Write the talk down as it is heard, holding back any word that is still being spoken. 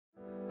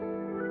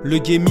Le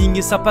gaming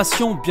est sa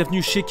passion,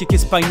 bienvenue chez Keke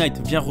Spy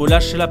Night. Viens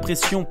relâcher la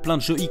pression, plein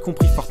de jeux y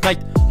compris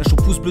Fortnite. Lâche au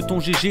pouce bleu ton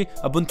GG,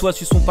 abonne-toi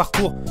sur son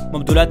parcours.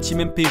 Membre de la team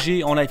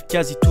MPG, en live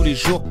quasi tous les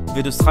jours,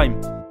 V de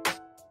Strime.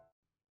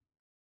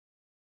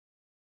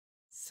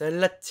 Salut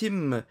la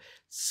team,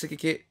 c'est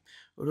Keke.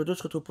 Aujourd'hui, on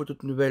se retrouve pour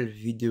toute nouvelle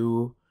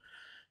vidéo,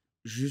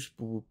 juste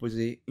pour vous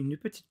poser une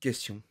petite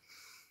question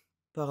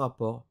par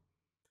rapport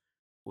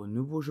au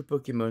nouveau jeu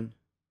Pokémon,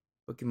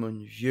 Pokémon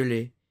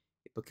Violet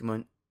et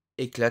Pokémon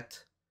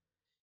Éclate,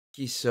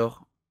 qui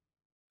sort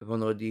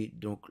vendredi,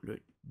 donc le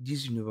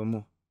 18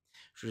 novembre.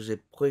 Je les ai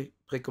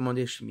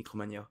précommandés chez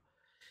Micromania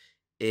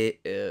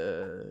et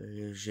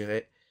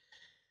j'irai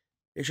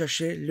les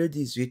chercher le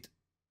 18.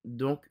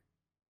 Donc,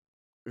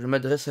 je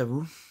m'adresse à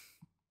vous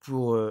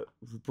pour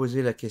vous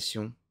poser la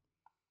question.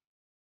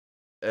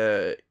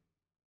 Quelle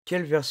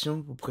version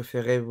vous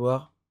préférez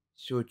voir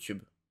sur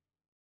YouTube?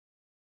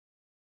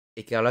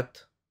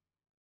 Écarlate,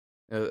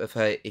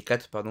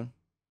 éclate, pardon,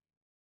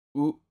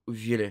 ou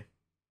violet?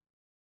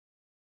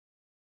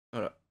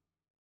 Voilà.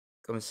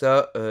 Comme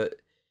ça,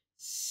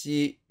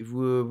 si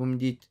vous me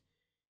dites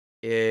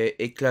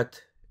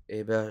éclate,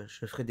 et ben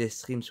je ferai des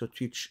streams sur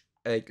Twitch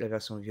avec la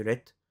version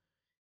violette.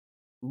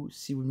 Ou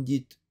si vous me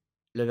dites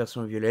la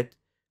version violette,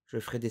 je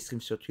ferai des streams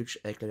sur Twitch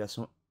avec la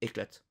version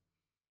éclate.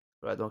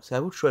 Voilà, donc c'est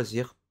à vous de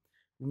choisir.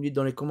 Vous me dites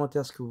dans les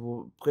commentaires ce que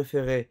vous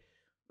préférez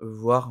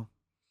voir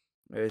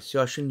sur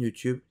la chaîne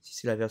YouTube, si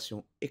c'est la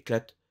version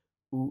éclate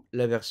ou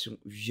la version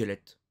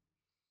violette.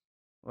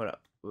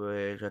 Voilà,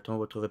 ouais, j'attends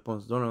votre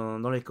réponse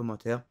dans les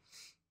commentaires.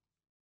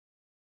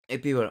 Et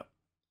puis voilà,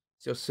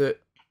 sur ce,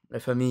 la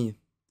famille,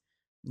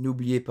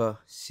 n'oubliez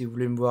pas, si vous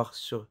voulez me voir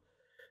sur,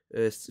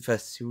 si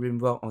vous voulez me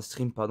voir en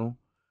stream, pardon,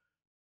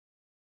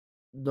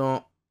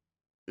 dans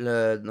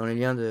dans les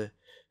liens de,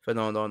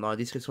 dans la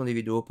description des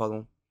vidéos,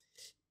 pardon,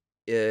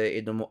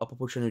 et dans mon à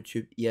propos de chaîne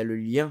YouTube, il y a le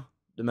lien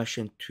de ma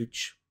chaîne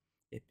Twitch.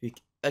 Et puis,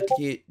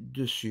 cliquez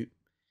dessus.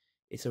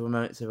 Et ça vous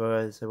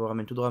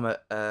ramène tout droit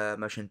à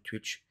ma chaîne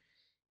Twitch.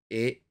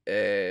 Et,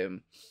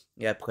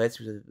 et après,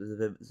 si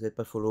vous avez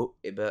pas follow,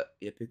 et ben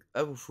il n'y a plus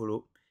qu'à vous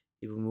follow.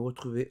 Et vous me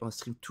retrouvez en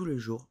stream tous les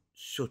jours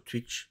sur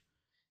Twitch.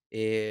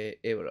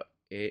 Et voilà.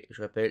 Et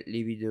je rappelle,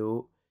 les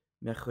vidéos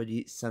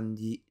mercredi,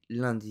 samedi,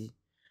 lundi.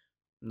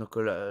 Donc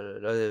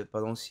là,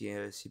 pardon, si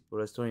pour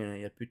l'instant il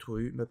n'y a plus trop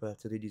eu, mais à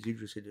partir des 18,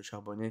 j'essaie de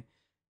charbonner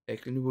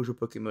avec les nouveaux jeux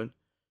Pokémon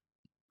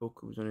pour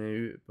que vous en ayez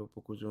eu, pour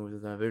que vous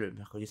en avez le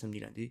mercredi,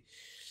 samedi, lundi.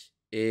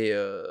 Et,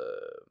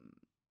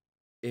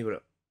 et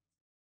voilà.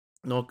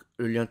 Donc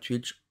le lien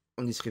Twitch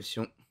en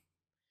description.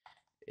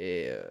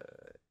 Et,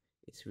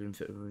 si vous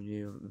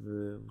voulez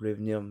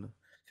venir me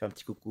faire un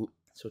petit coucou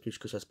sur Twitch,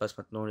 que ça se passe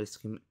maintenant, les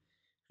streams,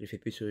 je les fais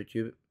plus sur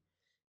YouTube.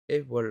 Et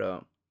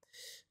voilà.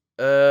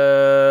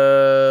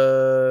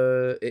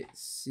 Et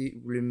si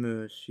vous voulez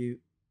me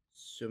suivre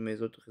sur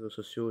mes autres réseaux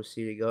sociaux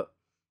aussi, les gars,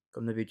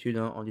 comme d'habitude,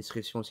 hein, en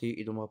description aussi,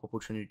 et dans mon propos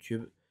de chaîne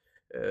YouTube,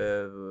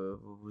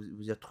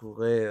 vous y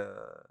retrouverez,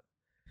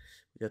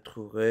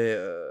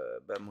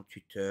 mon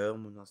Twitter,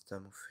 mon Insta,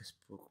 mon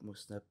Facebook, mon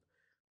Snap,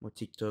 mon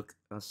TikTok,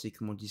 ainsi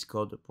que mon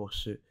Discord pour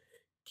ceux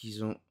qui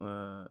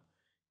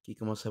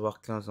commencent à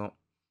avoir 15 ans.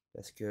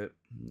 Parce que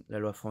la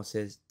loi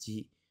française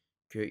dit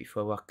qu'il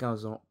faut avoir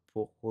 15 ans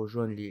pour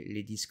rejoindre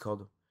les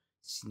Discords.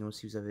 Sinon,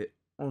 si vous avez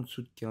en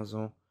dessous de 15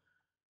 ans,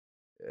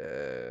 on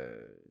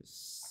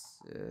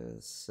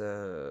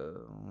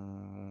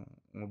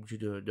est obligé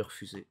de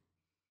refuser.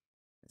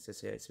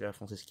 C'est la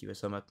française qui fait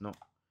ça maintenant,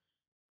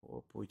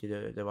 pour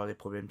éviter d'avoir des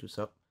problèmes, tout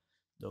ça.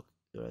 Donc,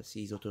 voilà,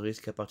 s'ils autorisent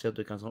qu'à partir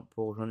de 15 ans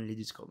pour rejoindre les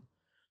Discords.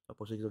 Donc,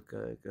 pour ceux qui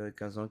ont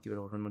 15 ans qui veulent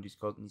rejoindre mon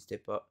Discord, n'hésitez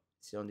pas.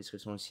 C'est en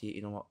description aussi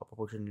et dans ma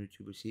propre chaîne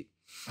YouTube aussi.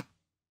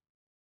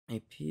 Et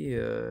puis,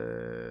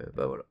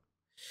 bah voilà.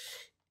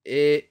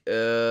 Et,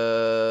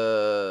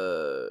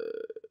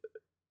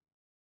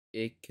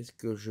 et qu'est-ce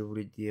que je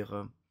voulais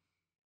dire?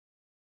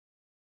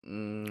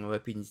 Ouais,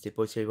 puis n'hésitez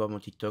pas aussi à aller voir mon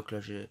TikTok. Là,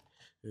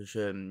 au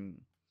fur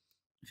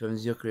et à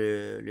mesure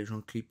que les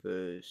gens clippent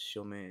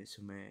sur mes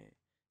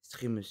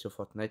streams sur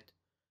Fortnite,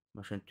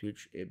 ma chaîne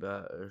Twitch, et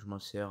bah, je m'en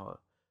sers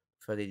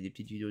pour faire des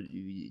petites vidéos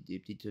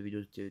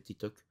de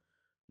TikTok.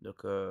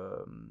 Donc,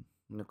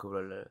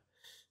 voilà,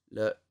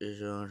 là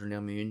j'en ai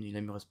remis une,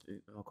 il me reste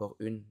encore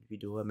une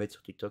vidéo à mettre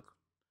sur TikTok.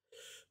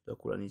 Donc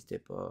voilà, n'hésitez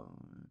pas.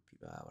 Puis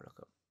bah voilà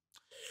quoi.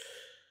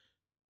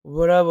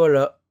 Voilà,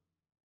 voilà.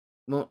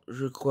 Bon,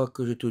 je crois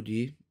que j'ai tout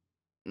dit.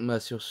 Bah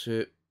sur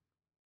ce,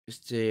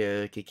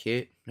 c'était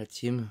Keke, la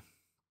team.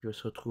 Je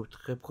se retrouve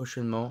très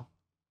prochainement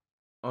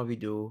en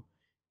vidéo.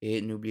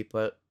 Et n'oubliez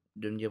pas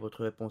de me dire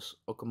votre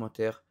réponse en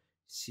commentaire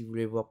si vous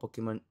voulez voir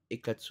Pokémon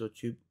éclate sur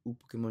YouTube ou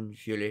Pokémon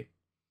violet.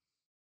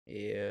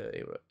 Et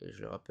voilà,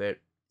 je le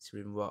rappelle, si vous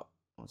voulez me voir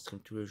en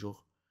stream tous les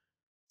jours,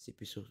 si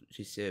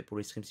c'est pour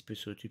les streams, c'est plus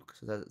sur YouTube que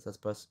ça se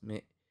passe,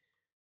 mais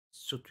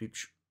sur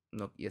Twitch.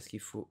 Donc il y a ce qu'il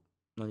faut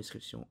dans la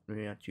description, le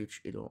lien Twitch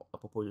et à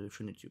propos de la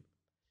chaîne YouTube.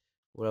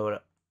 Voilà,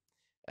 voilà.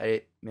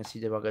 Allez, merci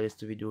d'avoir regardé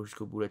cette vidéo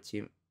jusqu'au bout, la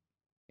team.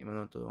 Et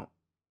maintenant,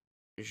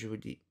 je vous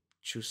dis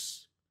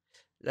tchuss,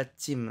 la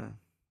team.